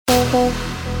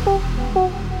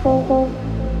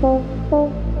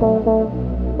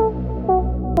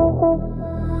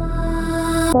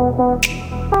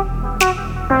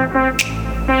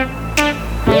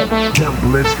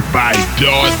Templates by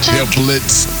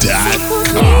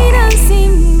DAWtemplates.com. Miran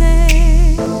sin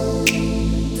ver,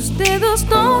 tus dedos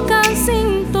tocan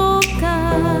sin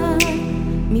tocar,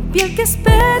 mi piel que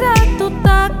espera tu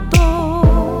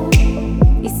tacto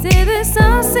y se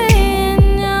deshace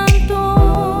en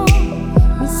llanto.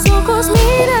 Mis ojos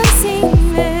miran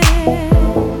sin ver,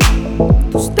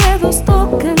 tus dedos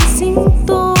tocan sin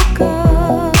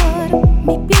tocar,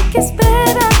 mi piel que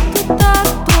espera tu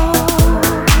tacto.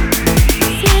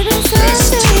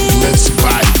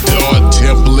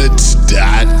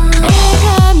 DAWtemplates.com.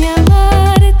 Déjame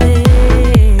amarte,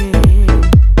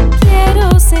 quiero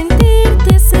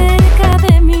sentirte cerca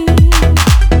de mí.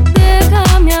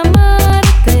 Déjame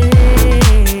amarte,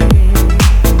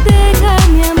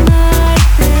 déjame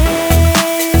amarte,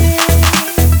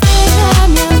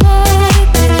 déjame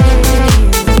amarte,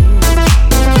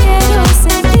 quiero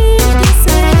sentirte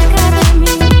cerca de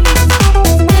mí.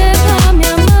 Déjame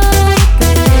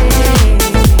amarte,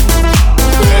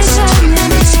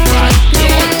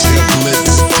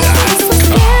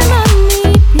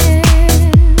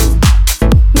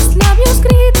 mis labios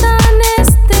gritan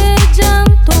este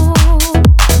llanto, amor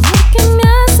que me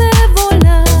hace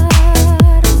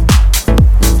volar.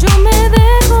 Yo me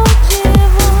dejo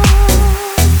llevar,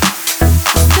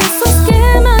 besos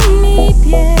queman mi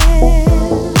piel.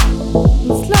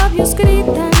 Mis labios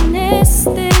gritan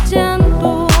este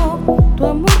llanto, tu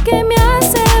amor que me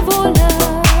hace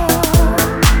volar.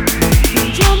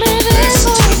 Yo me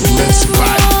dejo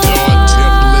llevar.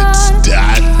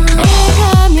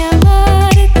 Déjame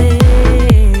amarte,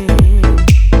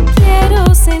 quiero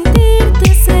sentirte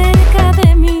cerca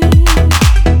de mí.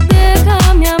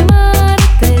 Déjame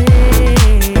amarte,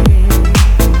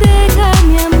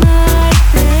 déjame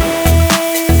amarte,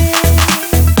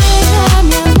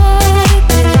 déjame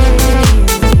amarte,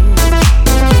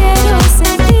 quiero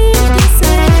sentirte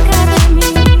cerca de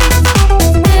mí.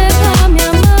 Déjame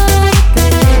amarte,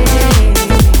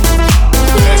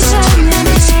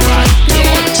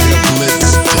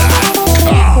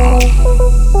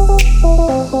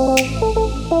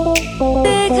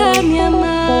 déjame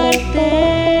amarte.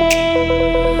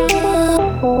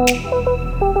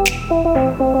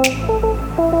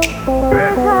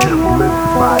 Templates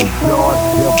by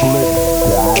DAWtemplates.com.